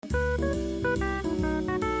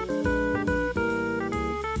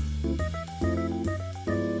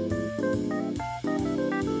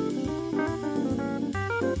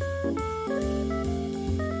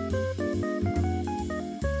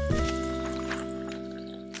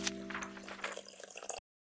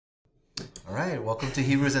right, welcome to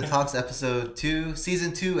Hebrews and Talks, episode 2,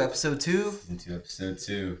 season 2, episode 2. Into episode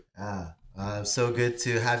 2. So good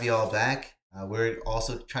to have you all back. We're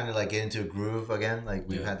also trying to get into a groove again.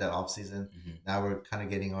 We've had that off season. Now we're kind of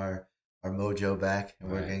getting our mojo back, and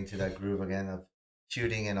we're getting to that groove again of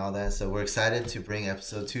shooting and all that. So we're excited to bring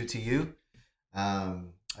episode 2 to you.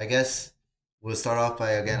 I guess we'll start off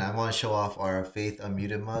by, again, I want to show off our Faith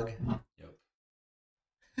Unmuted mug. Yep.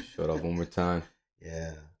 Show it off one more time.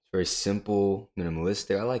 Yeah. Very simple,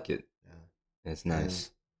 minimalistic. I like it. Yeah, it's nice.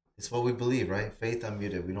 And it's what we believe, right? Faith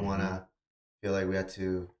unmuted. We don't want to feel like we have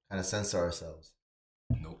to kind of censor ourselves.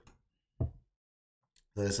 Nope.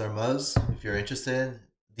 So it's our mugs. If you're interested,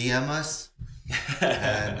 DM us,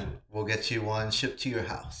 and we'll get you one shipped to your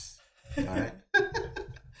house. All right.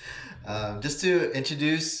 Just to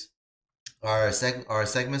introduce our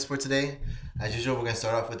segments for today, as usual, we're gonna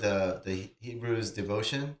start off with the Hebrews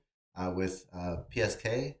devotion. With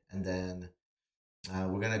PSK, and then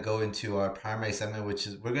we're gonna go into our primary segment, which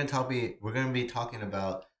is we're gonna be talking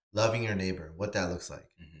about loving your neighbor, what that looks like.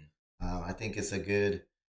 I think it's a good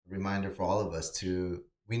reminder for all of us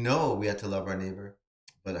we know we have to love our neighbor,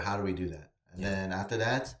 but how do we do that? And then after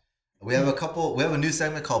that, we have a new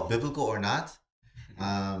segment called Biblical or Not.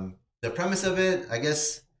 The premise of it, I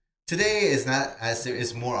guess, today is not as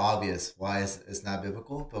it's more obvious why it's not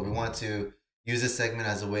biblical, but we want to use this segment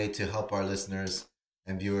as a way to help our listeners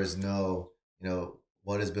and viewers know,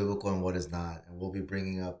 what is biblical and what is not. And we'll be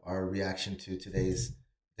bringing up our reaction to today's.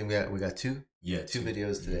 I think we got two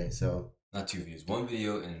videos today. So not 2 videos, 1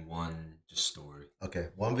 video and 1 just story. Okay,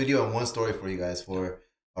 1 video and 1 story for you guys for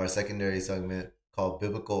our secondary segment called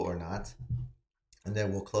Biblical or Not, and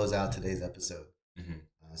then we'll close out today's episode.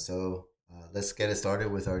 So let's get it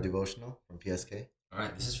started with our devotional from PSK. All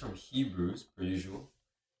right, this is from Hebrews, per usual.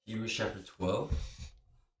 Hebrews chapter 12,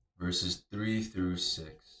 verses 3 through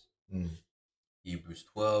 6. Hebrews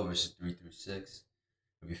 12, verses 3 through 6.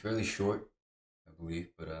 It'll be fairly short, I believe,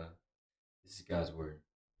 but this is God's word.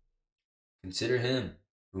 Consider him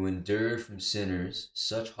who endured from sinners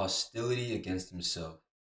such hostility against himself,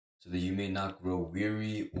 so that you may not grow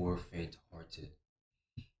weary or faint-hearted.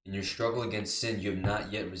 In your struggle against sin, you have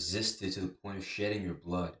not yet resisted to the point of shedding your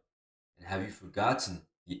blood. And have you forgotten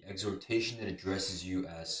the exhortation that addresses you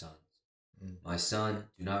as sons? My son,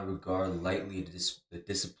 do not regard lightly the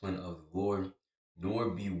discipline of the Lord, nor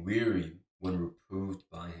be weary when reproved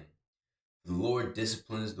by him. The Lord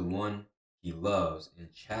disciplines the one he loves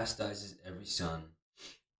and chastises every son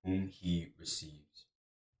whom he receives.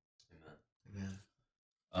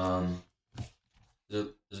 Amen.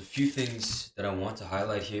 There's a few things that I want to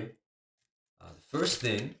highlight here. The first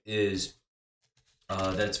thing is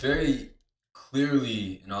that it's very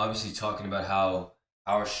clearly and obviously talking about how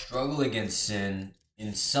our struggle against sin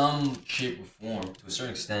in some shape or form, to a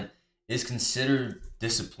certain extent, is considered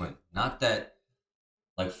discipline. Not that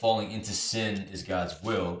falling into sin is God's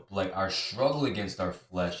will, but our struggle against our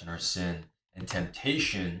flesh and our sin and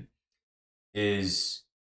temptation is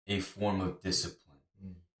a form of discipline.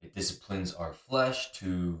 It disciplines our flesh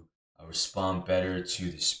to respond better to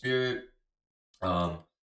the Spirit.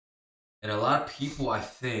 And a lot of people, I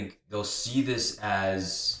think, they'll see this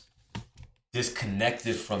as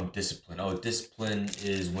disconnected from discipline. Oh, discipline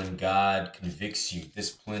is when God convicts you.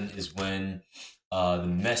 Discipline is when the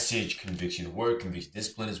message convicts you, the word convicts you.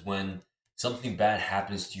 Discipline is when something bad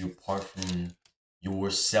happens to you apart from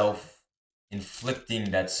yourself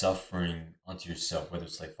inflicting that suffering onto yourself, whether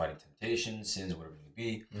it's fighting temptation, sins, whatever it may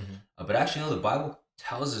be. But actually, the Bible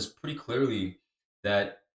tells us pretty clearly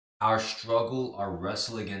that our struggle, our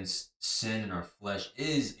wrestle against sin and our flesh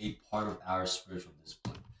is a part of our spiritual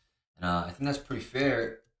discipline. And I think that's pretty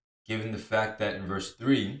fair, given the fact that in verse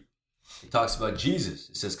 3, it talks about Jesus.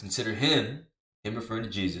 It says, consider him referring to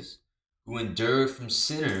Jesus, who endured from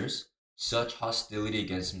sinners such hostility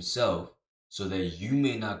against himself, so that you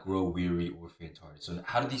may not grow weary or faint-hearted. So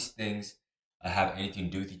how do these things have anything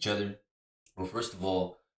to do with each other? Well, first of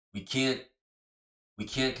all, we can't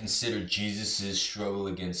consider Jesus' struggle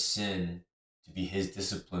against sin to be his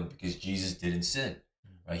discipline because Jesus didn't sin.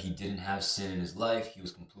 Right? He didn't have sin in his life. He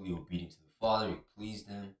was completely obedient to the Father. He pleased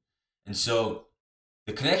him. And so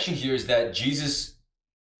the connection here is that Jesus,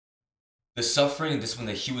 the suffering and discipline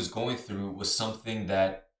that he was going through was something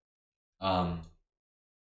that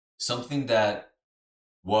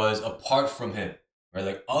was apart from him.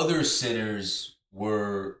 Right? Other sinners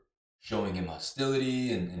were showing him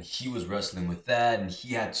hostility, and he was wrestling with that, and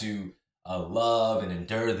he had to love and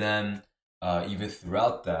endure them even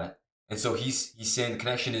throughout that. And so he's saying the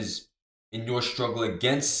connection is in your struggle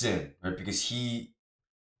against sin, right? Because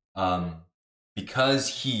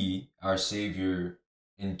he, our Savior,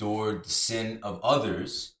 endured the sin of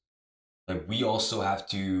others, like we also have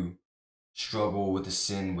to struggle with the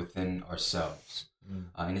sin within ourselves.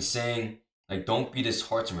 And it's saying, like, don't be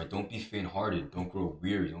disheartened, right? Don't be faint-hearted. Don't grow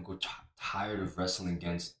weary. Don't grow tired of wrestling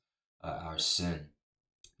against our sin,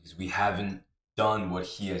 because we haven't done what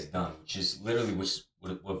He has done, which is literally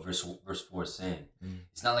what verse 4 is saying.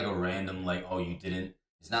 It's not like a random, like, oh, you didn't.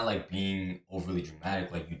 It's not like being overly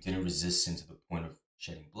dramatic, like you didn't resist sin to the point of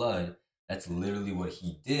shedding blood. That's literally what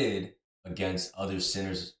He did against other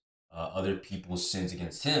sinners, other people's sins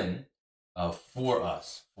against Him, for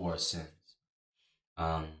us, for our sins.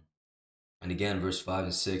 And again, verse 5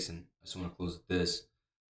 and 6, and I just want to close with this.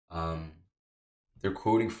 They're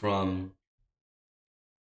quoting from,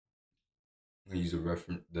 I'm going to use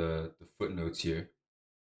the footnotes here,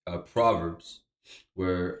 Proverbs,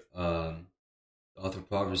 where the author of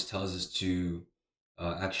Proverbs tells us to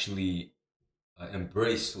actually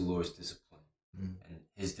embrace the Lord's discipline. And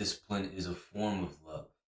His discipline is a form of love.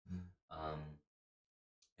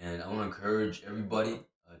 And I want to encourage everybody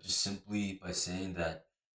just simply by saying that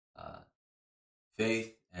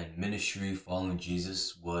faith and ministry following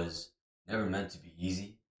Jesus was never meant to be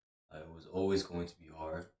easy. It was always going to be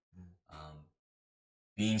hard.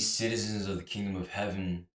 Being citizens of the kingdom of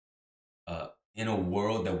heaven in a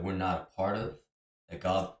world that we're not a part of, that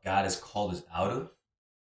God has called us out of,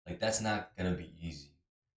 like that's not going to be easy.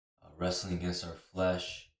 Wrestling against our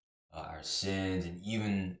flesh, our sins, and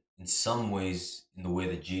even in some ways, in the way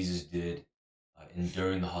that Jesus did,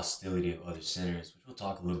 enduring the hostility of other sinners, which we'll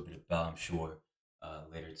talk a little bit about, I'm sure,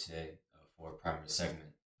 later today for our primary segment.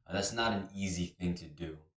 That's not an easy thing to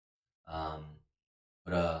do.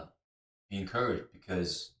 But be encouraged,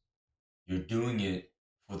 because you're doing it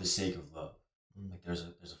for the sake of love. Like there's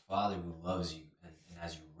a Father who loves you, and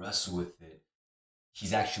as you wrestle with it,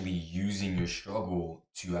 He's actually using your struggle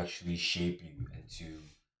to actually shape you and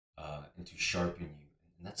to sharpen you.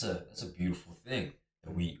 And that's a beautiful thing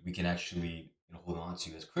that we can actually hold on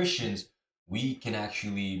to. As Christians, we can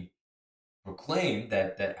actually proclaim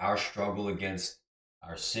that our struggle against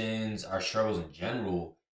our sins, our struggles in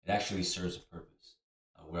general, it actually serves a purpose.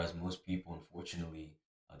 Whereas most people, unfortunately,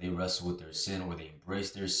 they wrestle with their sin, or they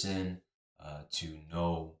embrace their sin to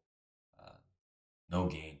no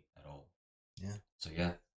gain at all. Yeah. So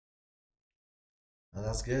yeah. Oh,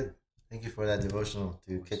 that's good. Thank you for that devotional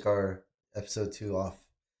to kick our episode 2 off.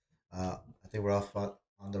 I think we're off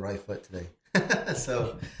on the right foot today.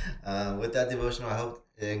 So with that devotional, I hope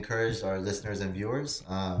it encouraged our listeners and viewers.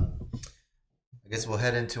 I guess we'll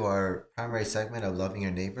head into our primary segment of loving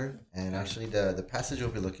your neighbor. And actually the passage we'll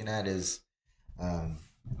be looking at is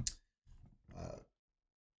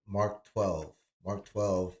Mark 12. Mark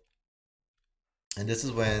 12. And this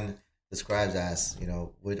is when the scribes ask,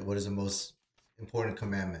 what is the most important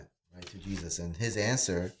commandment, right, to Jesus? And his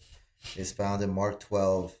answer is found in Mark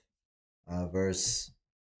 12, verse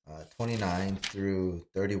 29 through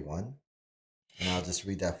 31. And I'll just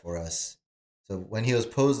read that for us. So when he was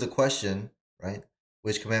posed the question, right,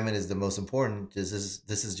 which commandment is the most important, this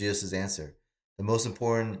is Jesus' answer. The most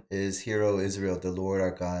important is, Hear, O Israel, the Lord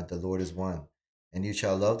our God, the Lord is one. And you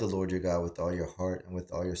shall love the Lord your God with all your heart, and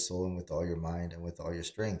with all your soul, and with all your mind, and with all your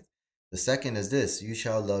strength. The second is this: you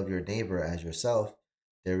shall love your neighbor as yourself.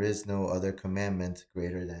 There is no other commandment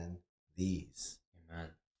greater than these. Amen.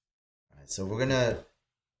 All right, so we're going to,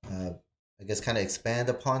 I guess, kind of expand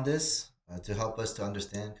upon this to help us to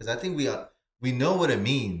understand, because I think we know what it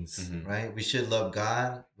means, right? We should love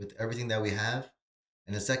God with everything that we have.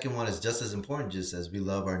 And the second one is just as important, just as we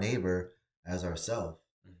love our neighbor as ourselves.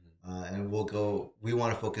 And we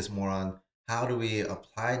want to focus more on how do we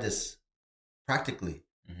apply this practically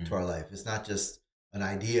to our life. It's not just an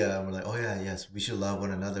idea and we're like, oh yeah, yes, we should love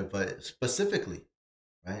one another, but specifically,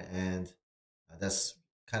 right? And that's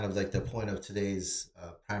kind of like the point of today's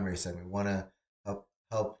primary segment. We want to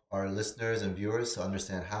help our listeners and viewers to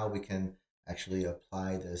understand how we can actually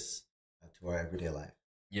apply this to our everyday life.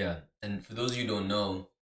 Yeah, and for those of you who don't know,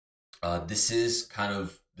 this is kind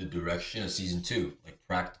of the direction of season 2, like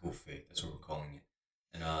practical faith. That's what we're calling it.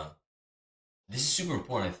 And this is super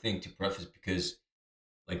important, I think, to preface, because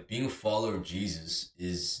like being a follower of Jesus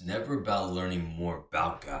is never about learning more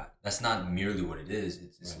about God. That's not merely what it is.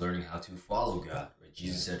 It's right. Learning how to follow God. Right?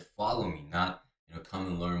 Jesus said, "Follow me," not come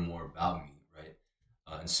and learn more about me. Right?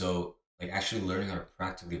 And so like actually learning how to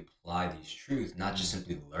practically apply these truths, not just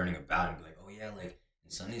simply learning about it and be like, oh yeah, like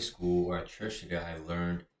in Sunday school or at church today, I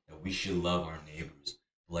learned that we should love our neighbors.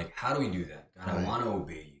 Like, how do we do that? God, I want to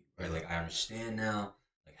obey you, right? Like, I understand now.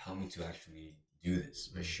 Like, help me to actually do this,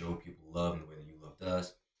 right? Show people love in the way that you loved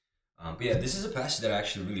us. But yeah, this is a passage that I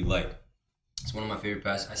actually really like. It's one of my favorite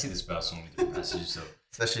passages. I see this about so many different passages, so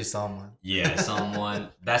Especially Psalm 1. Yeah, Psalm 1.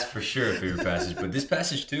 That's for sure a favorite passage. But this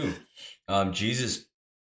passage too, Jesus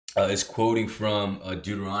is quoting from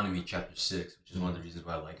Deuteronomy chapter 6, which is one of the reasons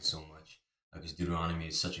why I like it so much. Because Deuteronomy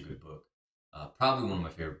is such a good book. Probably one of my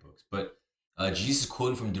favorite books. But Jesus is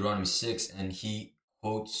quoting from Deuteronomy 6, and he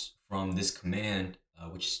quotes from this command,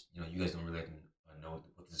 which, you guys don't really know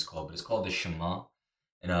what this is called, but it's called the Shema.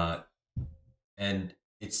 And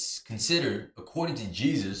it's considered, according to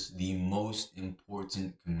Jesus, the most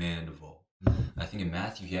important command of all. I think in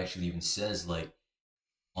Matthew, he actually even says, like,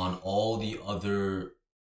 on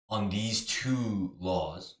these two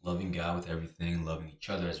laws, loving God with everything, loving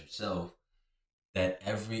each other as yourself, that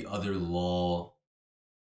every other law,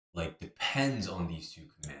 like, depends on these two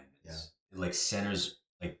commandments. It, like, centers,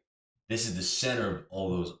 like, this is the center of all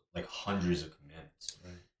those, like, hundreds of commandments.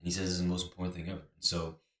 Right. And he says this is the most important thing ever. And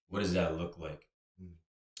so, what does that look like?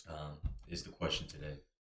 Is the question today.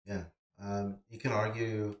 Yeah. You can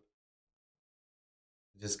argue,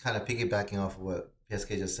 just kind of piggybacking off of what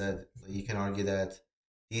PSK just said, you can argue that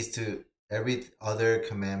these two, every other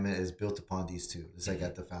commandment is built upon these two. It's like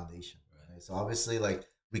at the foundation. Right? So obviously, like,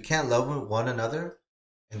 we can't love one another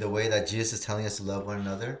in the way that Jesus is telling us to love one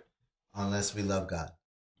another unless we love God.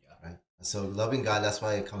 Yeah. Right? So loving God, that's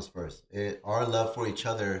why it comes first. Our love for each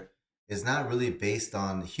other is not really based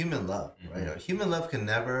on human love, right? Mm-hmm. Human love can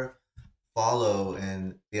never follow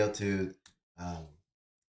and be able to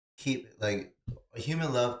keep, like,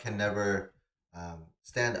 human love can never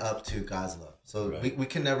stand up to God's love. So we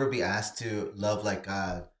can never be asked to love like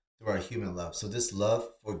God through our human love. So this love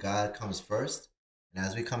for God comes first. And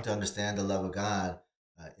as we come to understand the love of God,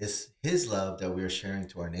 it's his love that we are sharing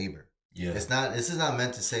to our neighbor. Yeah. This is not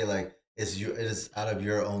meant to say like, it is out of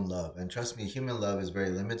your own love. And trust me, human love is very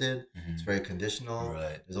limited. Mm-hmm. It's very conditional.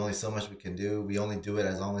 Right. There's only so much we can do. We only do it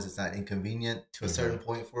as long as it's not inconvenient to a certain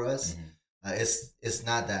point for us. Mm-hmm. It's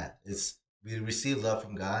not that. We receive love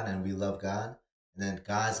from God and we love God. And then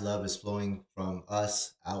God's love is flowing from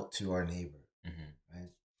us out to our neighbor. Mm-hmm. Right.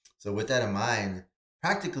 So with that in mind,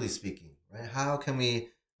 practically speaking, right, how can we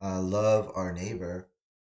love our neighbor?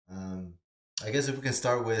 I guess if we can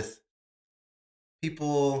start with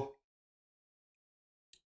people,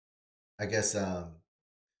 I guess that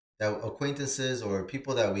acquaintances or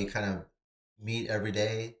people that we kind of meet every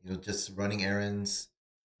day, just running errands,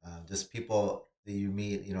 just people that you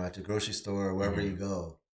meet, at the grocery store or wherever you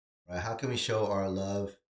go, right? How can we show our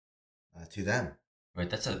love to them? Right,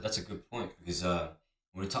 that's a good point, because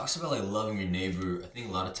when it talks about like loving your neighbor, I think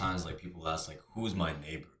a lot of times like people ask like, who's my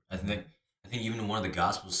neighbor? I think even in one of the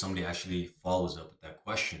Gospels, somebody actually follows up with that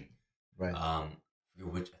question. Right.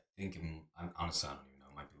 Which I think I'm honestly, I don't even know.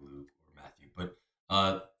 It might be Luke or Matthew, but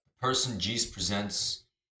the person Jesus presents,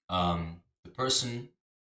 the person,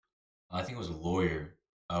 I think it was a lawyer,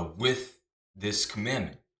 with this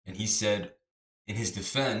commandment, and he said in his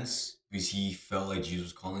defense, because he felt like Jesus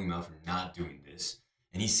was calling him out for not doing this,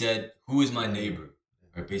 and he said, "Who is my neighbor?"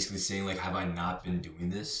 Or basically saying like, "Have I not been doing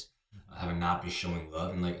this? Have I not been showing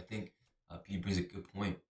love?" And like I think Pete brings a good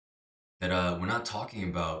point that we're not talking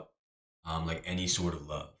about like any sort of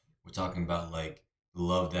love. We're talking about like the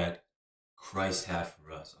love that Christ had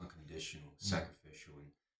for us, unconditional, sacrificial,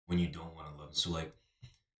 and when you don't want to love. So like,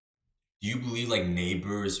 do you believe like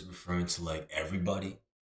neighbor is referring to like everybody?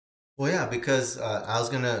 Well, yeah, because I was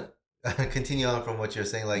gonna continue on from what you're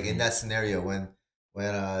saying. Like in that scenario, when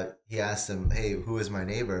he asked him, "Hey, who is my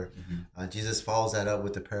neighbor?" Jesus follows that up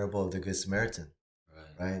with the parable of the Good Samaritan,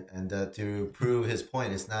 right? And to prove his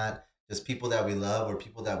point, it's not just people that we love or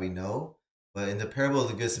people that we know, but in the parable of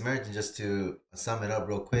the Good Samaritan, just to sum it up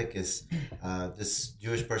real quick, is this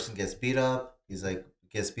Jewish person gets beat up.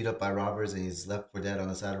 Gets beat up by robbers, and he's left for dead on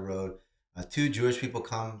the side of the road. Two Jewish people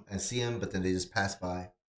come and see him, but then they just pass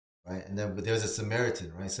by. Right, and then but there's a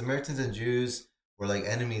Samaritan, right? Samaritans and Jews were like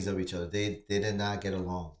enemies of each other. They did not get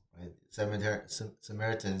along, right?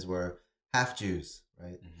 Samaritans were half Jews,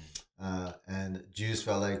 right? And Jews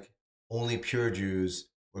felt like only pure Jews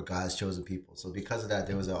were God's chosen people. So because of that,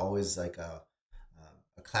 there was always like a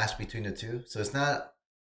clash between the two. So it's not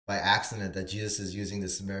by accident that Jesus is using the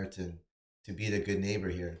Samaritan to be the good neighbor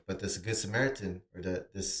here, but this good Samaritan or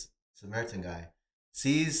this Samaritan guy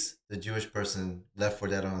sees the Jewish person left for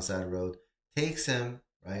dead on the side of the road, takes him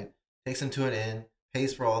to an inn,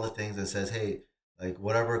 pays for all the things, and says, "Hey, like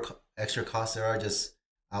whatever extra costs there are, just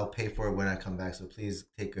I'll pay for it when I come back. So please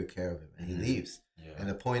take good care of him." And he leaves. Yeah. And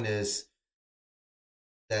the point is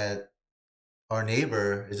that our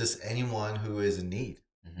neighbor is just anyone who is in need,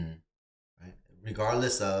 right?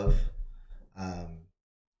 Regardless of,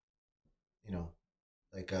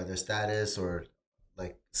 their status or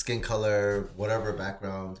like skin color, whatever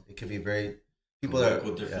background. It could be very people are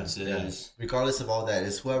political differences. regardless of all that,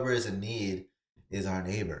 is whoever is in need is our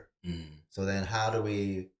neighbor. So then how do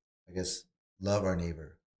we, I guess, love our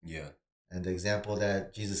neighbor? Yeah. And the example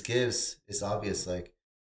that Jesus gives is obvious, like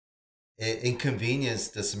it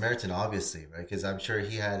inconvenienced the Samaritan, obviously, right? Because I'm sure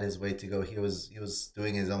he had his way to go. He was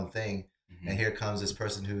doing his own thing, and here comes this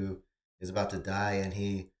person who is about to die, and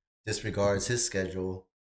he disregards his schedule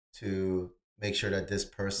to make sure that this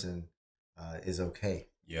person is okay.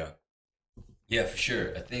 Yeah. Yeah, for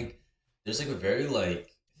sure. I think there's like a very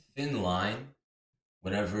like thin line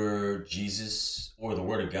whenever Jesus or the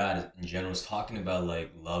Word of God in general is talking about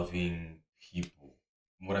like loving people.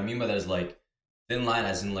 What I mean by that is like thin line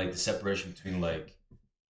as in like the separation between like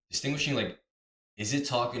distinguishing like, is it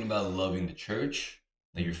talking about loving the church,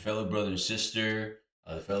 like your fellow brother and sister,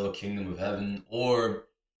 the fellow kingdom of heaven, or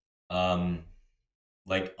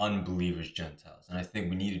like unbelievers, Gentiles? And I think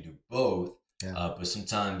we need to do both. Yeah. But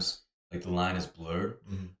sometimes like the line is blurred.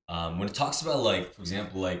 Mm-hmm. When it talks about like, for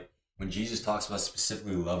example, like when Jesus talks about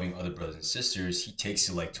specifically loving other brothers and sisters, he takes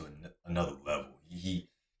it like to another level. He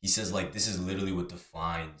says like this is literally what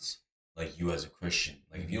defines like you as a Christian.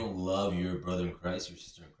 Like if you don't love your brother in Christ, your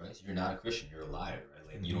sister in Christ, you're not a Christian. You're a liar,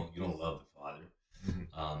 right? Like you don't love the Father.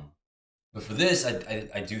 But for this,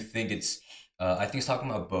 I do think it's I think it's talking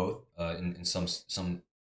about both in some to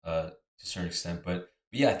a certain extent, but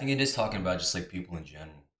yeah, I think it is talking about just like people in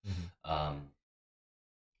general.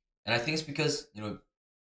 And I think it's because, you know,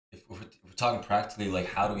 if we're talking practically, like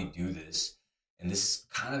how do we do this? And this is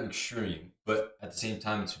kind of extreme, but at the same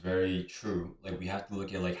time, it's very true. Like we have to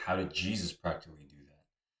look at like how did Jesus practically do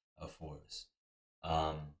that for us?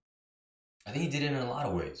 I think he did it in a lot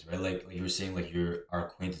of ways, right? Like you were saying, like our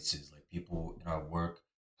acquaintances, like people in our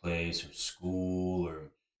workplace or school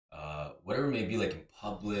or whatever it may be, like in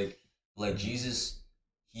public. Like Jesus,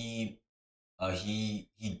 he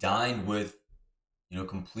dined with, you know,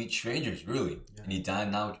 complete strangers, really, and he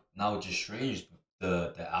dined not with just strangers,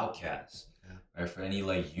 but the outcasts, right? For any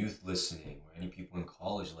like youth listening or any people in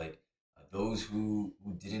college, like those who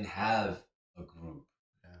didn't have a group,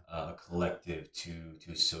 a collective to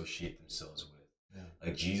associate themselves with.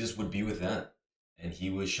 Like Jesus would be with them, and he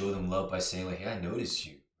would show them love by saying like, "Hey, I noticed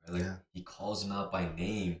you." Right? Like he calls them out by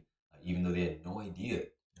name, even though they had no idea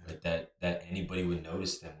right, that anybody would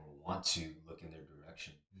notice them or want to look in their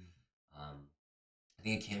direction. I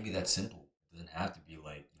think it can be that simple. It doesn't have to be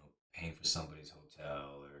like, you know, paying for somebody's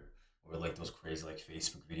hotel or like those crazy like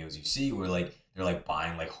Facebook videos you see where like they're like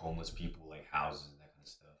buying like homeless people like houses and that kind of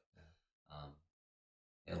stuff.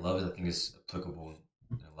 Love I think is applicable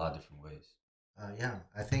in a lot of different ways.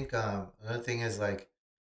 I think another thing is like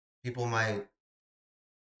people might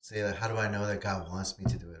say like, how do I know that God wants me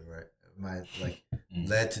to do it, or am I like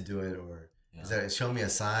led to do it, or is that show me a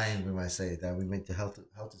sign? We might say that we meant to help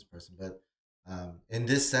this person, but in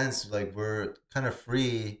this sense, like we're kind of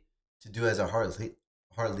free to do as our heart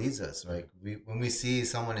leads us. Right? When we see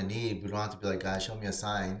someone in need, we don't have to be like, God, show me a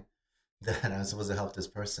sign that I'm supposed to help this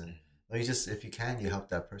person. No, you just, if you can, you help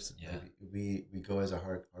that person. Yeah. Like we go as our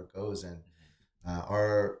heart goes, and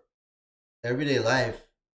our everyday life.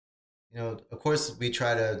 You know, of course, we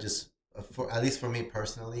try to just, for at least for me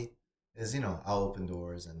personally, is, you know, I'll open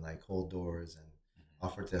doors and like hold doors and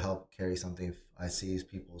offer to help carry something if I see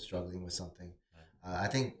people struggling with something. I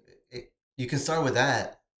think you can start with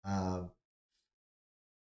that, and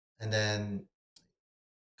then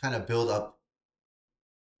kind of build up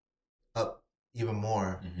even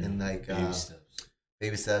more in like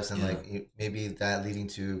baby steps, and like maybe that leading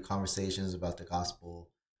to conversations about the gospel.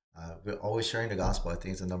 We're always sharing the gospel. I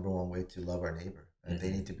think it's the number one way to love our neighbor. Right? They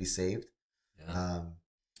need to be saved. You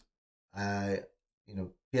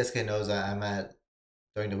know, PSK knows I'm at,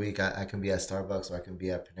 during the week, I can be at Starbucks or I can be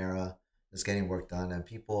at Panera just getting work done. And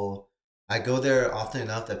people, I go there often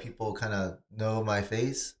enough that people kind of know my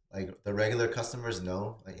face. Like the regular customers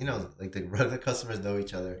know, like, you know, like the regular customers know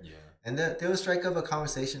each other. Yeah. And they will strike up a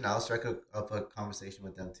conversation. I'll strike up a conversation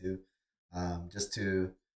with them too, just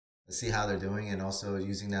to see how they're doing, and also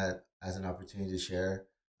using that as an opportunity to share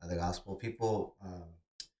the gospel. People,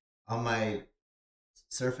 on my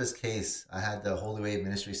Surface case, I had the Holy Wave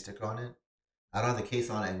Ministry sticker on it. I don't have the case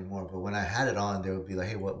on it anymore, but when I had it on, they would be like,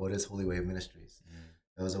 "Hey, what is Holy Wave Ministries?"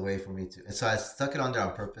 That was a way for me to, and so I stuck it on there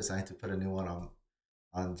on purpose. I had to put a new one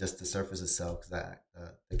on just the Surface itself, because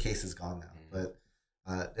the case is gone now. But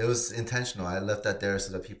it was intentional. I left that there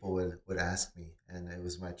so that people would ask me, and it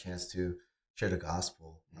was my chance to share the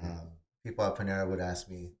gospel. People at Panera would ask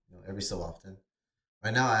me, you know, every so often.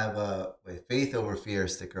 Right now, I have a faith over fear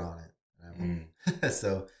sticker on it.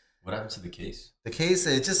 So what happened to the case? The case,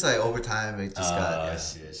 it just like over time, it just got. I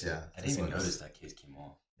didn't even notice that case came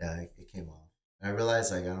off. Yeah, it came off. And I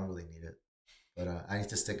realized like I don't really need it, but I need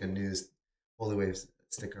to stick a new Holy Wave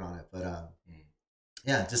sticker on it. But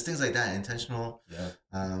yeah, just things like that, intentional.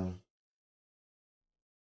 Yeah.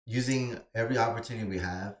 Using every opportunity we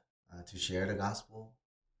have to share the gospel.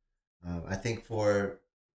 I think for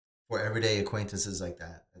everyday acquaintances like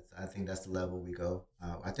that, I think that's the level we go.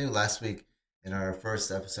 I think last week in our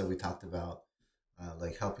first episode we talked about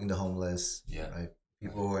like helping the homeless, Yeah. right?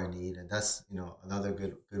 People who are in need, and that's another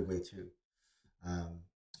good way too.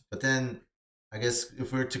 But then I guess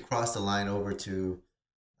if we were to cross the line over to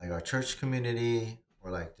like our church community or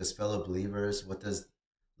like just fellow believers, what does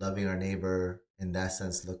loving our neighbor in that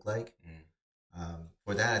sense look like?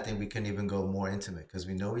 For that, I think we can even go more intimate because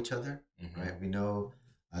we know each other, right? We know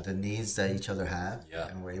the needs that each other have, Yeah.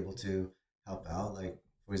 and we're able to help out. Like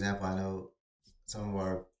for example, I know some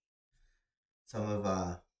of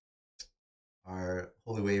our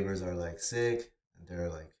holy waivers are like sick, and they're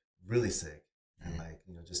like really sick, and like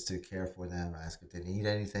just to care for them, ask if they need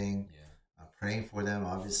anything. Yeah. Praying for them,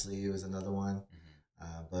 obviously, was another one.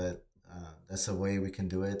 But that's a way we can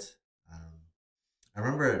do it. I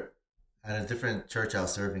remember at a different church I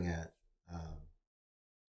was serving at.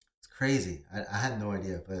 It's crazy. I had no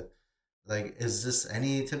idea, but like, is this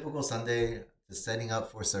any typical Sunday? Just setting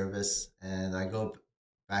up for service, and I go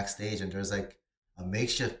backstage, and there's like a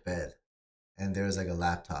makeshift bed, and there's like a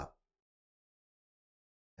laptop,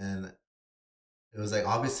 and it was like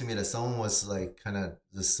obvious to me that someone was like kind of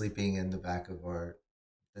just sleeping in the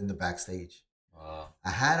backstage. Wow. I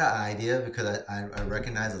had an idea because I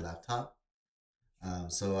recognized the laptop.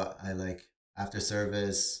 So I like after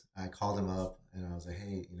service, I called him up and I was like,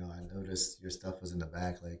 hey, I noticed your stuff was in the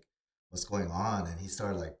back. Like, what's going on? And he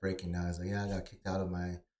started like breaking down. He's like, yeah, I got kicked out of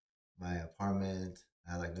my apartment.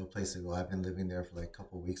 I had like no place to go. I've been living there for like a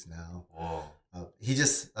couple of weeks now. Whoa. He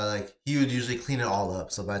just like he would usually clean it all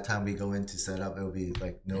up. So by the time we go in to set up, it would be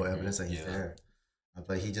like no evidence that he's there.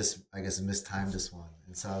 But he just, I guess, mistimed this one.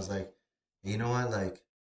 And so I was like, hey, you know what? Like,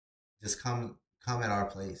 just come at our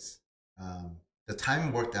place. The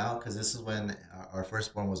timing worked out because this is when our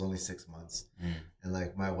firstborn was only 6 months, and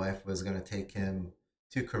like my wife was gonna take him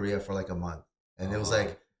to Korea for like a month, and it was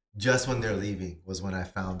like just when they're leaving was when I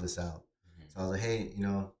found this out. So I was like, hey,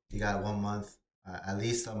 you got 1 month, at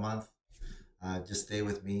least a month, just stay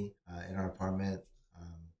with me in our apartment,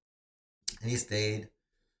 and he stayed.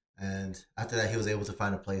 And after that, he was able to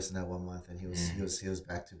find a place in that 1 month, and he was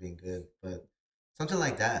back to being good. But something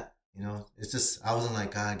like that, it's just I wasn't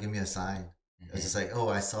like, God, give me a sign. It was just like, oh,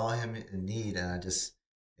 I saw him in need, and I just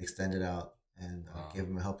extended out and gave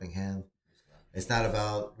him a helping hand. It's not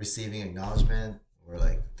about receiving acknowledgement or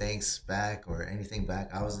like thanks back or anything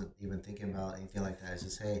back. I wasn't even thinking about anything like that. It's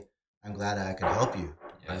just, hey, I'm glad I can help you,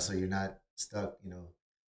 right? So you're not stuck,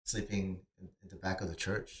 sleeping in the back of the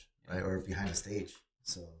church, right, or behind the stage.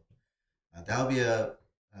 So that would be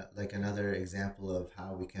like another example of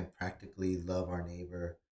how we can practically love our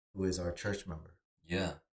neighbor who is our church member.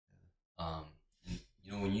 Yeah.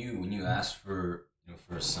 When you ask for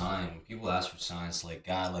for a sign, when people ask for signs, like,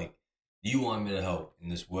 God, like, do you want me to help in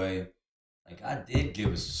this way? Like, God did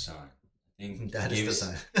give us a sign. I think that is the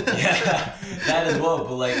sign. Yeah, that as well.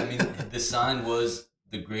 But like, I mean, the sign was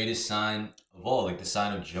the greatest sign of all, like the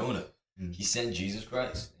sign of Jonah. He sent Jesus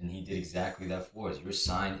Christ, and he did exactly that for us. Your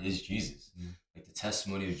sign is Jesus. Like the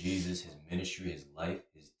testimony of Jesus, his ministry, his life,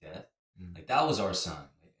 his death. Like that was our sign.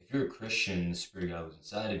 Like, if you're a Christian, the Spirit of God lives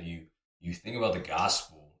inside of you. You think about the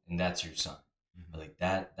gospel, and that's your sign. Like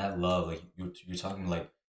that love, like you're talking like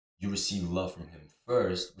you receive love from him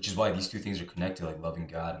first, which is why these two things are connected, like loving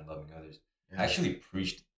God and loving others. Yeah. I actually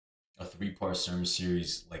preached a 3-part sermon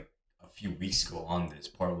series like a few weeks ago on this.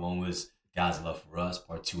 Part 1 was God's love for us.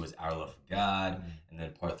 Part 2 was our love for God, and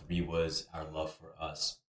then part 3 was our love for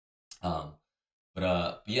us.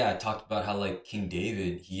 But yeah, I talked about how like King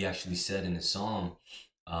David, he actually said in his psalm,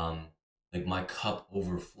 like my cup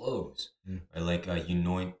overflows, right? Like you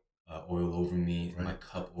anoint oil over me, right. My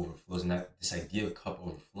cup overflows, and that this idea of cup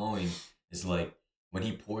overflowing is like when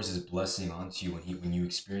he pours his blessing onto you, when you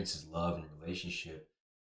experience his love and relationship.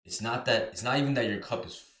 It's not even that your cup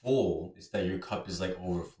is full; it's that your cup is like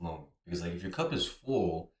overflowing. Because like if your cup is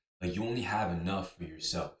full, like you only have enough for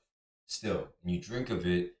yourself still, and you drink of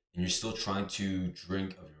it, and you're still trying to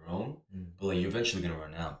drink of your own, but like you're eventually gonna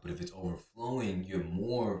run out. But if it's overflowing, you have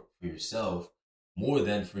more for yourself, more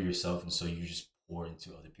than for yourself, and so you just pour into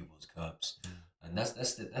other people's cups, and that's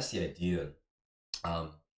the idea.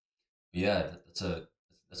 Yeah, that's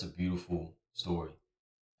a beautiful story.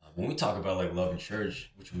 When we talk about like love in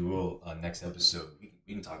church, which we will next episode,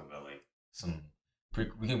 we can talk about like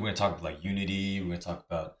we're gonna talk about like unity. We're gonna talk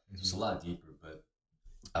about it's a lot deeper, but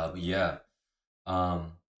yeah.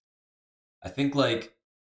 Um, I think like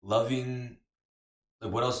loving,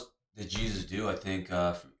 like what else did Jesus do? I think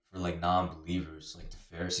for like non-believers, like the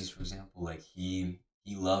Pharisees, for example, like he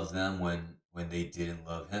loved them when they didn't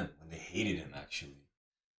love him, when they hated him actually.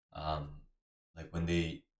 Um, like when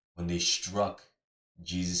they struck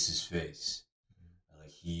Jesus's face, like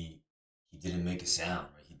he didn't make a sound,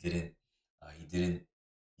 right? He didn't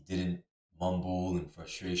he didn't mumble in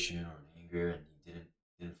frustration or in anger, and he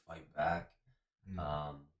didn't fight back. Mm.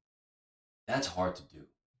 Um, that's hard to do.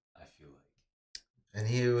 I feel like. And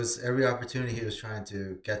he was every opportunity he was trying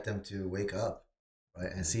to get them to wake up,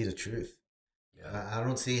 right, and see the truth. Yeah. I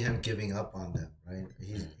don't see him giving up on them, right?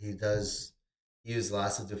 He does use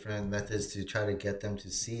lots of different methods to try to get them to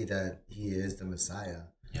see that he is the Messiah.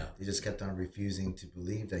 Yeah. They just kept on refusing to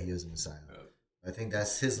believe that he was the Messiah. Yeah. I think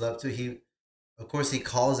that's his love too. He, of course, he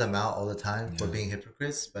calls them out all the time for Yeah. being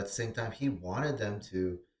hypocrites, but at the same time, he wanted them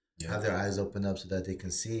to Yeah. have their eyes opened up so that they can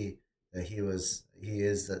see that he is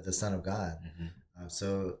the Son of God.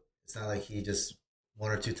 So it's not like he just one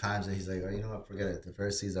or two times and he's like, oh, you know what, forget it. The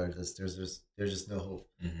Pharisees are just there's just no hope.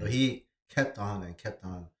 So he kept on and kept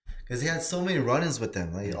on because he had so many run-ins with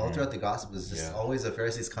them. Like all throughout the Gospels, just always the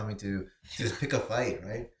Pharisees coming to just pick a fight,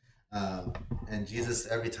 right? And Jesus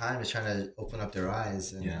every time is trying to open up their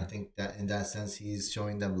eyes, and I think that in that sense he's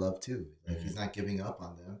showing them love too. Like he's not giving up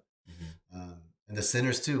on them, and the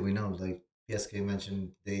sinners too. We know, like PSK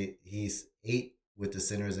mentioned, he's ate with the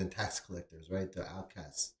sinners and tax collectors, right? The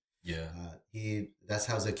outcasts. Yeah. That's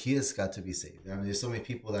how Zacchaeus got to be saved. I mean, there's so many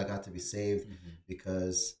people that got to be saved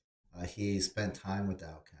because he spent time with the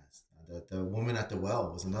outcast. The woman at the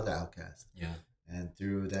well was another outcast. Yeah. And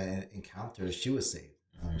through that encounter, she was saved.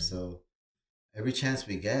 So every chance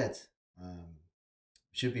we get, we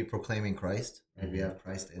should be proclaiming Christ. Right? We have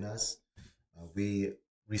Christ in us. We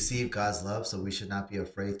receive God's love, so we should not be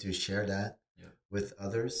afraid to share that with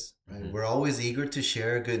others. Right? We're always eager to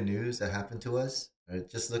share good news that happened to us. Right?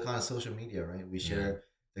 Just look on social media, right? We share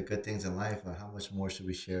the good things in life. How much more should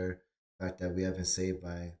we share the fact that we have been saved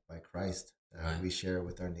by Christ? We share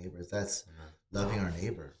with our neighbors. That's loving our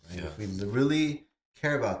neighbor. Right? If we really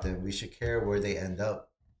care about them, we should care where they end up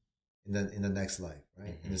in the next life,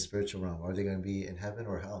 right? In the spiritual realm. Are they going to be in heaven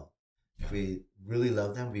or hell? If we really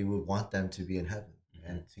love them, we would want them to be in heaven.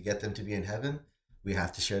 And to get them to be in heaven, we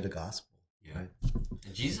have to share the gospel. Yeah. Right?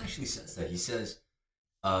 And Jesus actually says that. He says,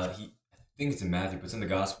 I think it's in Matthew, but it's in the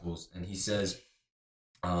Gospels, and he says,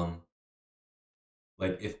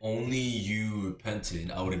 like, if only you repented,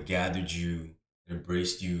 I would have gathered you and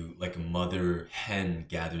embraced you like a mother hen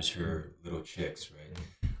gathers her little chicks, right?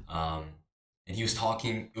 And he was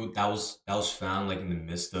talking. That was found like in the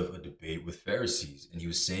midst of a debate with Pharisees, and he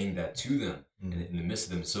was saying that to them in the midst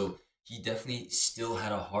of them. So he definitely still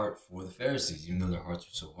had a heart for the Pharisees, even though their hearts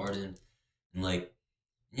were so hardened. And like,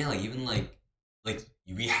 yeah, like even like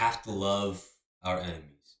we have to love our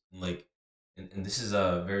enemies. And this is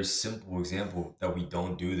a very simple example that we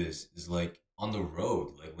don't do this is like on the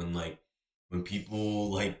road, like when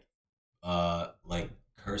people like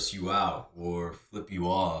curse you out or flip you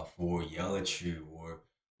off or yell at you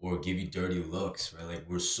or give you dirty looks, right? Like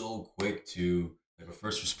we're so quick to like our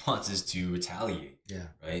first response is to retaliate. Yeah.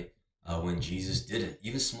 Right. When Jesus didn't,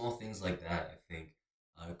 even small things like that, I think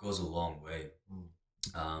it goes a long way.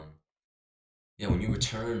 Yeah, when you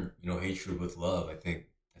return, hatred with love, I think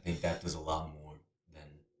that does a lot more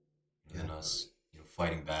than us,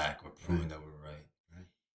 fighting back or proving that we're right. Right.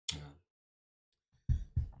 Yeah.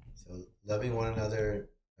 So loving one another,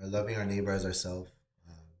 or loving our neighbor as ourselves,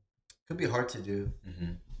 could be hard to do.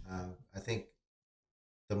 I think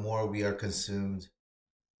the more we are consumed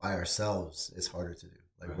by ourselves, it's harder to do.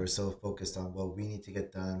 Like we're so focused on what we need to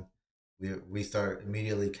get done. We start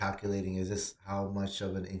immediately calculating: is this how much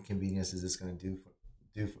of an inconvenience is this going to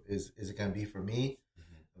is it going to be for me?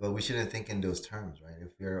 But we shouldn't think in those terms, right?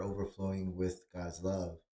 If we are overflowing with God's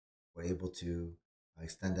love, we're able to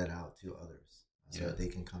extend that out to others so that they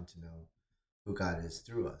can come to know who God is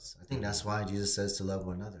through us. I think that's why Jesus says to love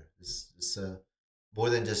one another. It's more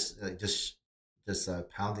than just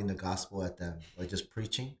pounding the gospel at them, like just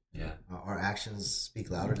preaching. Yeah. Our actions speak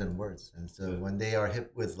louder than words, and so when they are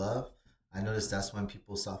hit with love, I notice that's when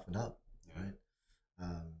people soften up, right?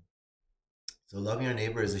 So loving our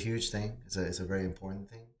neighbor is a huge thing. It's a very important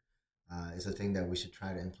thing. It's a thing that we should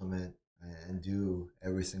try to implement and do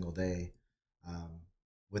every single day,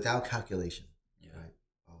 without calculation. Yeah. Right?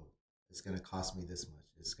 Oh, it's gonna cost me this much.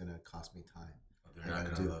 It's gonna cost me time. They're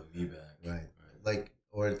not gonna love me back. Right. Like,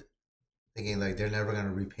 or thinking like they're never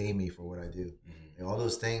gonna repay me for what I do. Like, all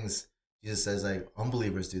those things. Jesus says like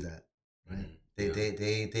unbelievers do that. Right.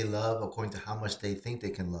 They love according to how much they think they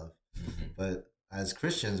can love. But as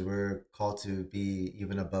Christians, we're called to be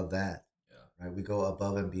even above that, Yeah. right? We go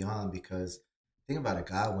above and beyond because think about it,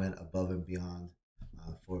 God went above and beyond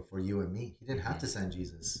for you and me. He didn't have to send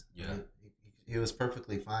Jesus. Yeah. Right? He was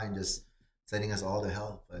perfectly fine just sending us all to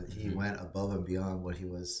hell, but he went above and beyond what he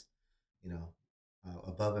was,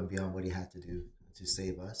 above and beyond what he had to do to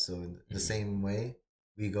save us. So in the same way,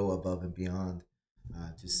 we go above and beyond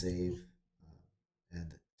to save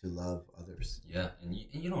and to love others. Yeah, and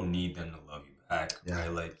you don't need them to love you back, Yeah.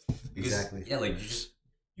 right? Like because Exactly. yeah, like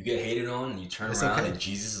you get hated on and you turn It's around okay. and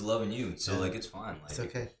Jesus is loving you. So Yeah. like it's fine. Like It's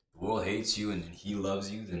okay. if the world hates you and he loves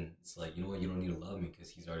you, then it's like, you know what, you don't need to love me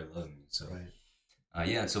because he's already loving me. So Right.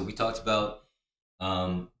 yeah, so we talked about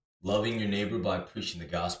loving your neighbor by preaching the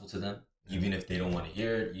gospel to them, even if they don't want to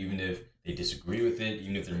hear it, even if they disagree with it,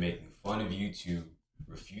 even if they're making fun of you to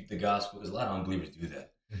refute the gospel. Because a lot of unbelievers do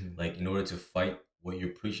that. Like in order to fight what you're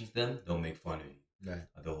preaching to them, they'll make fun of you. Right.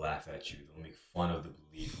 They'll laugh at you. They'll make fun of the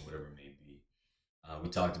belief or whatever it may be. We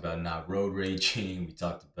talked about not road raging. We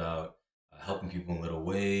talked about helping people in little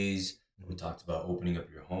ways. We talked about opening up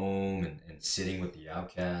your home and sitting with the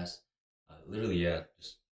outcast. Literally, yeah,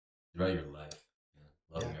 just throughout your life,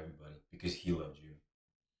 loving everybody because he loved you.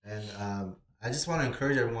 And I just want to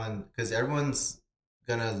encourage everyone because everyone's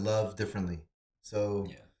gonna love differently. So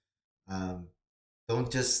don't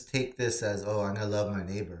just take this as, oh, I'm gonna love my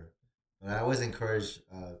neighbor. But I always encourage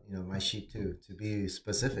my sheep too to be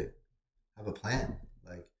specific. Have a plan.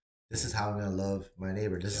 Like this is how I'm gonna love my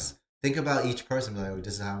neighbor. Think about each person. Like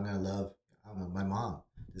this is how I'm gonna love, I don't know, my mom.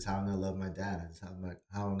 This is how I'm gonna love my dad. This is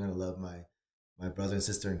how I'm gonna love my brother and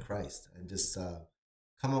sister in Christ. And just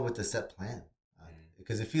come up with a set plan.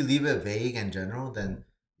 Because if you leave it vague and general, then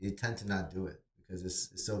you tend to not do it because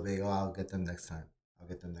it's so vague. Oh, I'll get them next time. I'll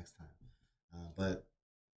get them next time. But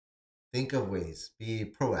think of ways. Be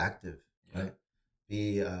proactive. Right?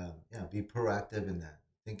 Be proactive in that.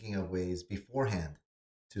 Thinking of ways beforehand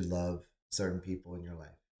to love certain people in your life,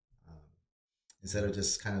 instead of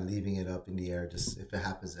just kind of leaving it up in the air. Just if it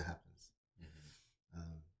happens, it happens.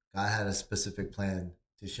 God had a specific plan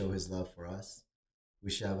to show His love for us.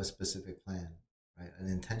 We should have a specific plan, right? An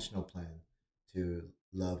intentional plan to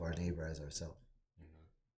love our neighbor as ourselves.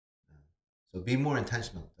 So be more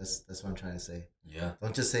intentional. That's what I'm trying to say. Yeah.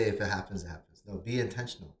 Don't just say if it happens, it happens. No, be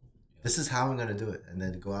intentional. This is how I'm going to do it, and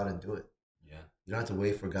then go out and do it. Yeah. You don't have to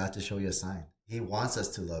wait for God to show you a sign. He wants us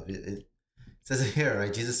to love. It says it here,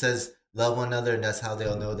 right? Jesus says, "Love one another," and that's how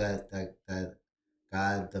they'll know that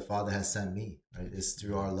God the Father has sent me. Right? It's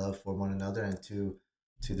through our love for one another and to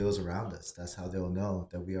those around us. That's how they'll know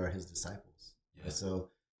that we are His disciples. Yeah. Right? So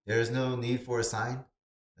there is no need for a sign.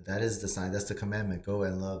 That is the sign. That's the commandment. Go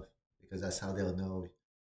and love, because that's how they'll know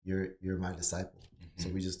you're my disciple. So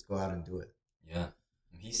we just go out and do it. Yeah.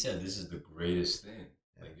 He said this is the greatest thing.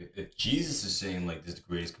 Like if Jesus is saying like this is the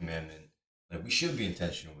greatest commandment, like we should be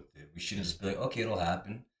intentional with it. We shouldn't just be like, okay, it'll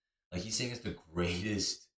happen. Like he's saying it's the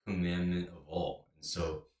greatest commandment of all, and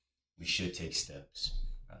so we should take steps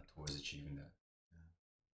towards achieving that.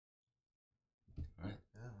 All right.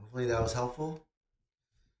 Yeah, hopefully that was helpful.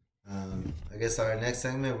 I guess our next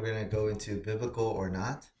segment we're gonna go into biblical or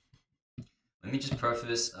not. Let me just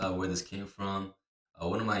preface where this came from.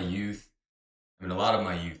 One of my youth. I mean, a lot of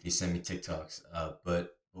my youth, they sent me TikToks,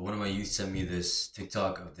 but one of my youth sent me this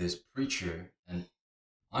TikTok of this preacher, and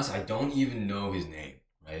honestly, I don't even know his name,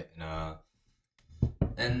 right?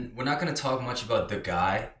 And we're not going to talk much about the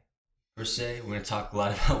guy, per se. We're going to talk a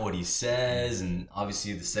lot about what he says, and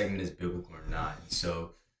obviously the segment is biblical or not. And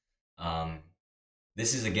so,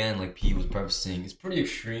 this is, again, like Pete was prefacing, it's pretty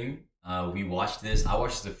extreme. We watched this. I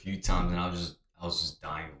watched this a few times, and I was just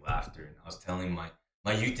dying of laughter, and I was telling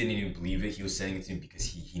my youth didn't even believe it. He was saying it to me because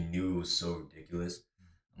he knew it was so ridiculous.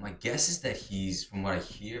 My guess is that he's, from what I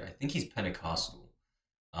hear, I think he's Pentecostal,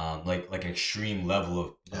 like an extreme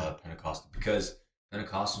level of Pentecostal. Because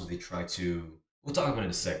Pentecostals, they try to. We'll talk about it in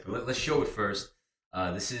a sec, but let's show it first.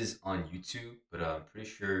 This is on YouTube, but I'm pretty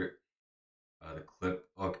sure the clip.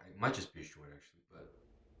 Oh, it might just be short actually, but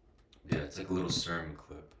yeah, it's like a little sermon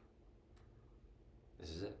clip. This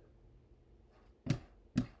is it.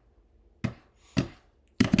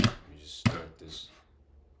 Start this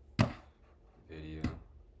video.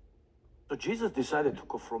 So Jesus decided to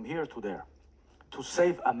go from here to there to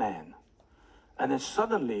save a man. And then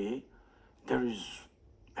suddenly there is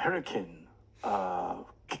hurricane,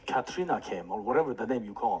 Katrina came, or whatever the name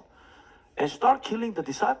you call, and start killing the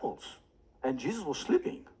disciples. And Jesus was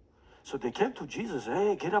sleeping. So they came to Jesus,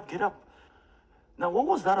 hey, get up, get up. Now, what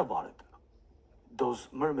was that about it? Those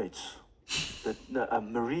mermaids, the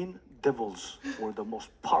marine devils were the most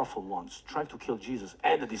powerful ones, trying to kill Jesus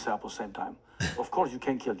and the disciples same time. Of course, you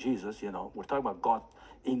can't kill Jesus, you know. We're talking about God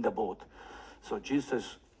in the boat. So Jesus says,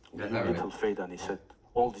 Yeah, "You right. little faith," and he said,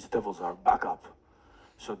 all these devils are back up.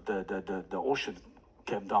 So the ocean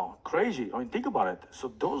came down. Crazy. I mean, think about it.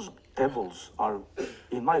 So those devils are,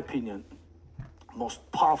 in my opinion, most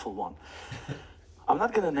powerful one. I'm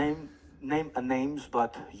not gonna name names,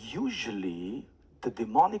 but usually the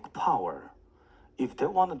demonic power, if they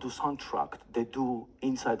want to do soundtrack, they do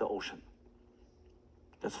inside the ocean.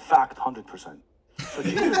 That's fact, 100%. So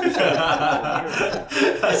Jesus decided to come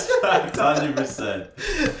here. That's fact,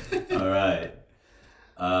 100%. All right.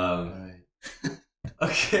 All right.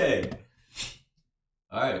 Okay.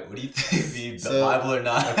 All right. What do you think? The So- Bible or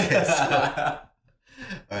not? Okay, so-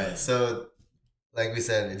 All right, so like we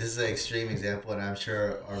said, this is an extreme example, and I'm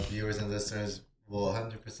sure our viewers and listeners will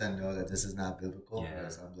 100% know that this is not biblical. Yeah.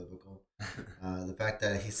 It's unbiblical. The fact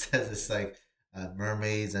that he says it's like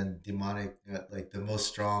mermaids and demonic, like the most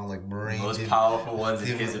strong, like marine, Most powerful ones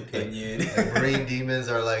in his demon- opinion. like marine demons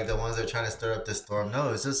are like the ones that are trying to stir up the storm.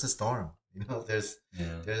 No, it's just a storm. You know,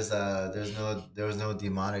 there was no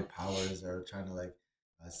demonic powers that are trying to like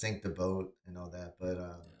sink the boat and all that. But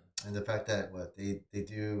and the fact that they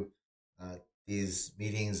do these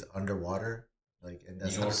meetings underwater, like, and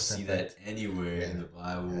that's You don't 100% see fact. that anywhere in the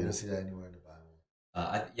Bible. Yeah, you don't see that anywhere in the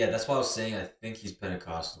Bible. That's why I was saying I think he's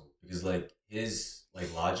Pentecostal, because like his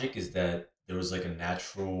like logic is that there was like a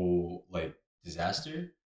natural like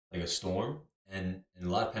disaster, like a storm, and a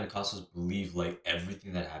lot of Pentecostals believe like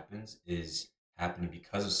everything that happens is happening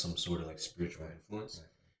because of some sort of like spiritual Right, influence. right.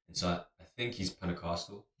 And so I think he's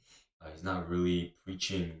Pentecostal. He's not really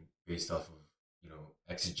preaching based off of, you know,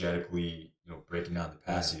 exegetically, you know, breaking down the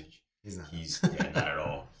passage. He's not. Not at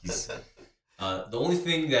all. He's the only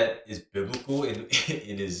thing that is biblical in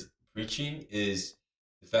his preaching is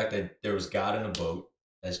the fact that there was God in a boat.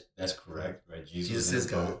 That's correct, right? Jesus was in is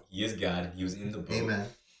the boat. God. He is God, and he was in the boat. Amen.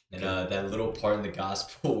 And that little part in the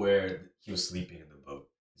gospel where he was sleeping in the boat.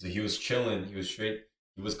 So he was chilling. He was straight.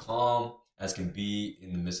 He was calm as can be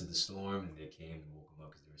in the midst of the storm, and they came and woke him up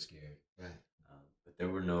because they were scared. Right. But there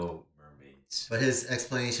were no mermaids. But his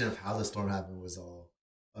explanation of how the storm happened was all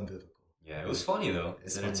unbiblical. Yeah, it was funny though.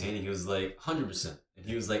 It's funny. entertaining. He was like 100%, and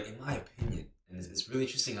he was like, in my opinion, and it's really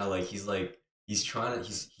interesting how like he's trying to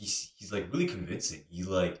he's like really convincing. He's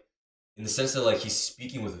like, in the sense that like he's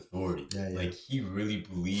speaking with authority. Yeah, yeah. Like he really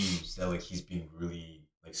believes that like he's being really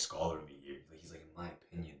like scholarly here. Like he's like, in my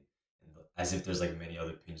opinion, and as if there's like many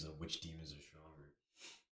other opinions of which demons are stronger.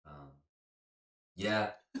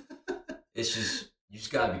 Yeah, it's just you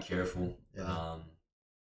just gotta be careful. Yeah.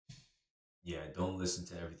 Yeah, don't listen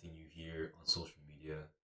to everything you hear on social media.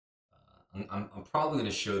 I'm probably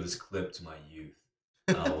gonna show this clip to my youth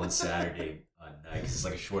one Saturday night. 'Cause it's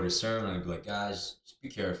like a shorter sermon. I'm gonna be like, guys, just be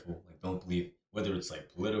careful. Like, don't believe whether it's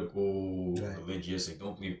like political, Right. religious. Like,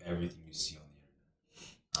 don't believe everything you see on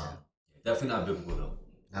the internet. Definitely not biblical though.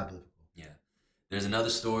 Not biblical. Yeah. There's another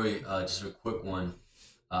story, just a quick one.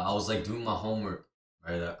 I was like doing my homework,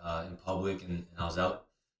 right, in public, and I was out,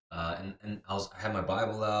 and I had my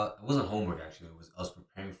Bible out. It wasn't homework actually. I was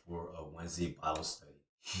preparing for a Wednesday Bible study,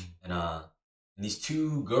 and these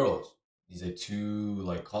two girls, these like two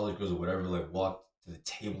like college girls or whatever, like walked to the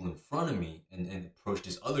table in front of me and approached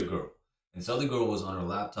this other girl. And this other girl was on her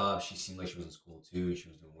laptop. She seemed like she was in school too. She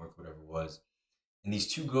was doing work, whatever it was. And these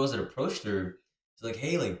two girls that approached her, it's like,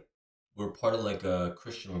 hey, like, we're part of like a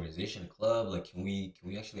Christian organization, a club. Like, can we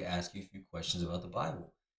actually ask you a few questions about the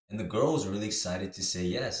Bible? And the girl was really excited to say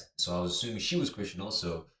yes. So I was assuming she was Christian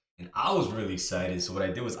also. And I was really excited. So what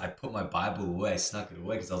I did was I put my Bible away. I snuck it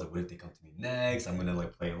away because I was like, what if they come to me next? I'm going to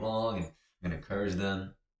like play along and I'm going to encourage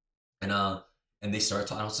them. And they started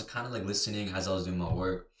talking. I was kind of like listening as I was doing my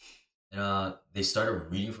work. And they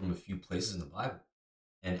started reading from a few places in the Bible.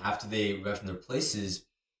 And after they read from their places,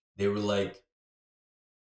 they were like,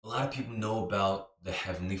 a lot of people know about the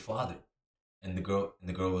Heavenly Father. And the girl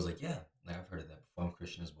was like, yeah, like, I've heard of that before. I'm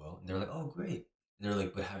Christian as well. And they're like, oh, great. And they're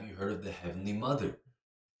like, but have you heard of the Heavenly Mother?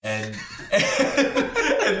 And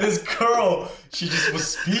and this girl, she just was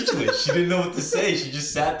speechless. She didn't know what to say. She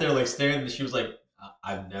just sat there like staring. And she was like,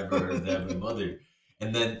 I've never heard of the Heavenly Mother.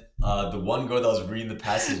 And then the one girl that was reading the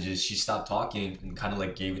passages, she stopped talking and kind of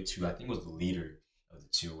like gave it to, I think it was the leader of the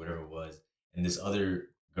two, whatever it was. And this other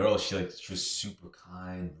girl, she was super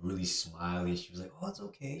kind, really smiley. She was like, oh, it's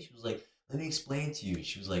okay. She was like, let me explain to you.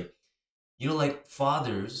 She was like, you know, like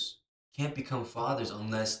fathers can't become fathers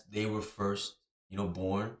unless they were first, you know,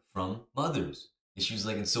 born from mothers. And she was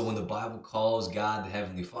like, and so when the Bible calls God the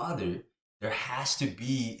Heavenly Father, there has to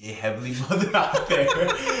be a heavenly mother out there.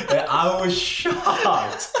 And I was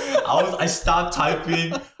shocked. I stopped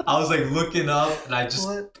typing. I was like looking up, and I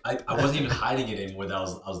wasn't even hiding it anymore. That I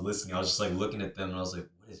was listening. I was just like looking at them, and I was like,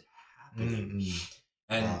 what is happening?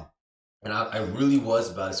 And Wow. and I really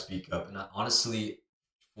was about to speak up, and I honestly,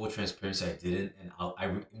 full transparency, I didn't,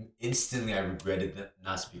 and instantly I regretted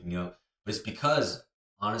not speaking up. But it's because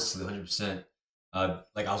honestly, 100%.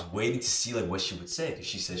 Like I was waiting to see like what she would say because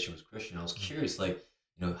she said she was Christian. I was curious, like,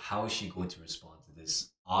 how is she going to respond to this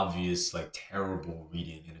obvious, like, terrible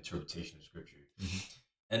reading and interpretation of scripture?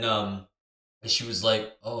 And she was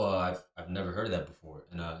like, "Oh, I've never heard of that before."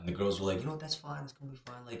 And the girls were like, "That's fine. It's gonna be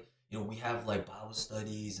fine. Like, we have like Bible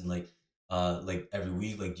studies and like every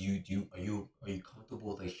week. Like, are you comfortable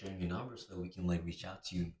with like sharing your number so that we can like reach out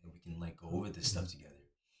to you and we can like go over this stuff together?"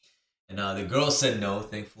 And the girls said no,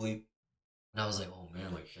 thankfully. And I was like, oh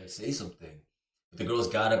man, like, should I say something? But the girls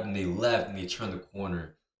got up and they left and they turned the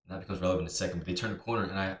corner. And that becomes relevant in a second. But they turned the corner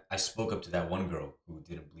and I spoke up to that one girl who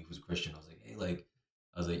didn't believe was a Christian. I was like, hey,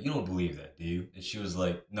 you don't believe that, do you? And she was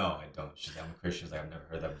like, no, I don't. She's like, I'm a Christian. She's like, I've never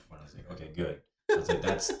heard that before. And I was like, okay, good. I was like,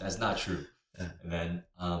 that's not true. And then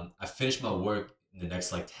I finished my work in the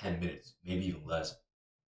next like 10 minutes, maybe even less.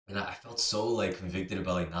 And I felt so like convicted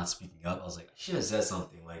about like not speaking up. I was like, I should have said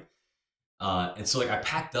something. And so like I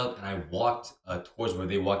packed up and I walked towards where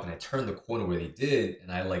they walked, and I turned the corner where they did,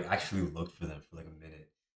 and I like actually looked for them for like a minute.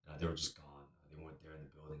 They were just gone. They weren't there in the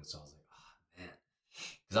building. So I was like, oh man,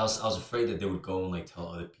 because I was afraid that they would go and like tell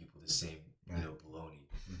other people the same baloney.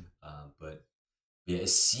 But yeah, it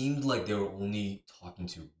seemed like they were only talking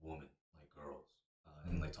to women, like girls,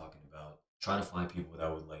 and like talking about trying to find people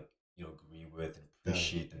that would like agree with and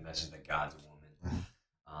appreciate the message that God's a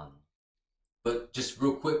woman. But just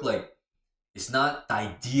real quick, like, it's not the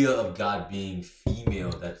idea of God being female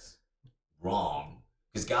that's wrong,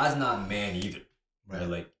 because God's not man either, right?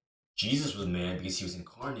 Like, Jesus was man because he was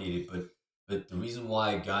incarnated, but the reason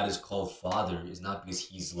why God is called Father is not because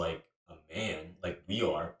he's like a man like we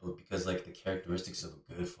are, but because like the characteristics of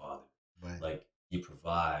a good father, Right. Like, he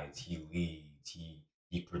provides, he leads,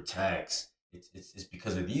 he protects. It's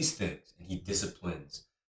because of these things, and he disciplines,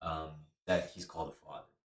 that he's called a father.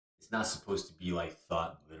 It's not supposed to be like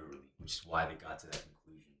thought literally, which is why they got to that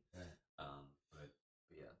conclusion. Right. But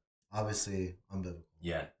yeah, Obviously unbiblical.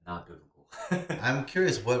 yeah, not biblical. I'm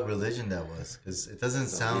curious what religion that was, because it doesn't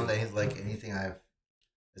sound like anything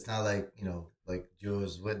it's not like like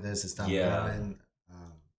Jehovah's Witness. It's not Mormon.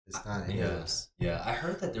 It's not any of those. Yeah, I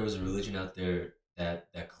heard that there was a religion out there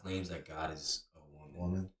that claims that God is a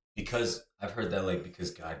woman. Because I've heard that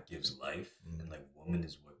because God gives life, and like woman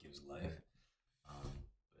is what gives life. Right.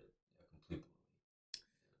 But yeah, completely.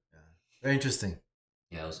 Yeah, very interesting.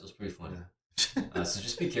 Yeah, it was pretty funny. Yeah. So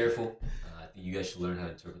just be careful. I think you guys should learn how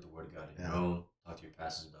to interpret the Word of God on your own. Talk to your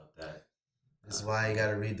pastors about that. This is why you got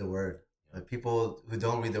to read the Word. Like, people who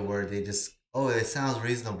don't read the Word, they just, it sounds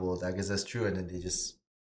reasonable. I guess that's true, and then they just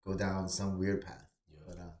go down some weird path. Yeah.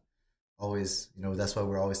 But always, that's why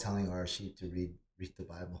we're always telling our sheep to read the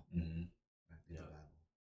Bible. Mm-hmm. Read the Bible.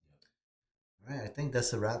 Yeah. All right, I think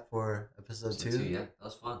that's a wrap for episode 2. Yeah, that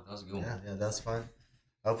was fun. That was a good one. Yeah, that was fun.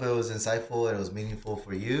 I hope it was insightful and it was meaningful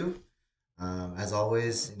for you. As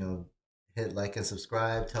always, hit like and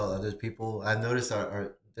subscribe. Tell other people. I've noticed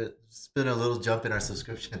there's been a little jump in our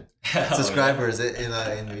subscription subscribers in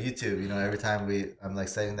YouTube. Every time I'm like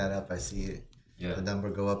setting that up, I see the number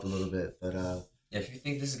go up a little bit. But if you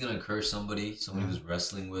think this is gonna encourage somebody who's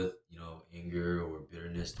wrestling with anger or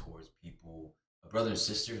bitterness towards people, a brother and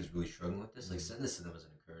sister who's really struggling with this, like, send this to them as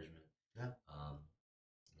an encouragement.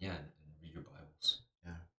 Yeah. And read your Bibles.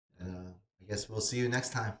 Yeah. And I guess we'll see you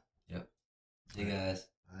next time. Yep. Hey guys.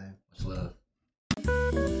 Bye. Much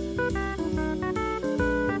love.